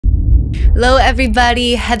Hello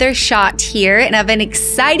everybody, Heather Schott here, and I have an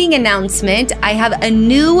exciting announcement. I have a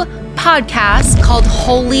new podcast called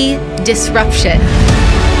Holy Disruption.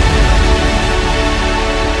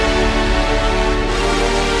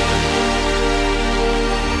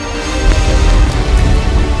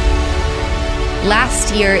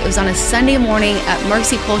 Last year, it was on a Sunday morning at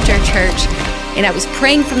Mercy Culture Church, and I was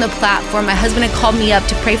praying from the platform. My husband had called me up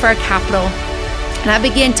to pray for our capital, and I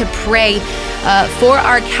began to pray for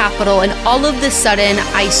our capital, and all of a sudden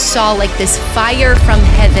I saw like this fire from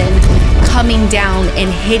heaven coming down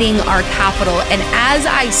and hitting our capital. And as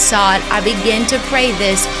I saw it, I began to pray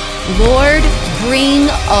this: Lord, bring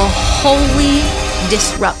a holy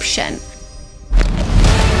disruption.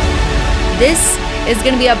 This is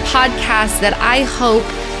going to be a podcast that I hope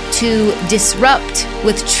to disrupt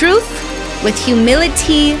with truth, with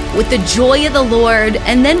humility, with the joy of the Lord,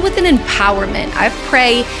 and then with an empowerment. I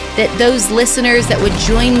pray that those listeners that would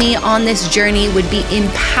join me on this journey would be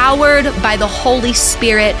empowered by the Holy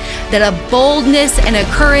Spirit, that a boldness and a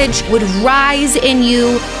courage would rise in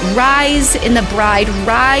you, rise in the bride,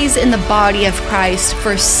 rise in the body of Christ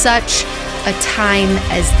for such a time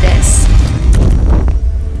as this.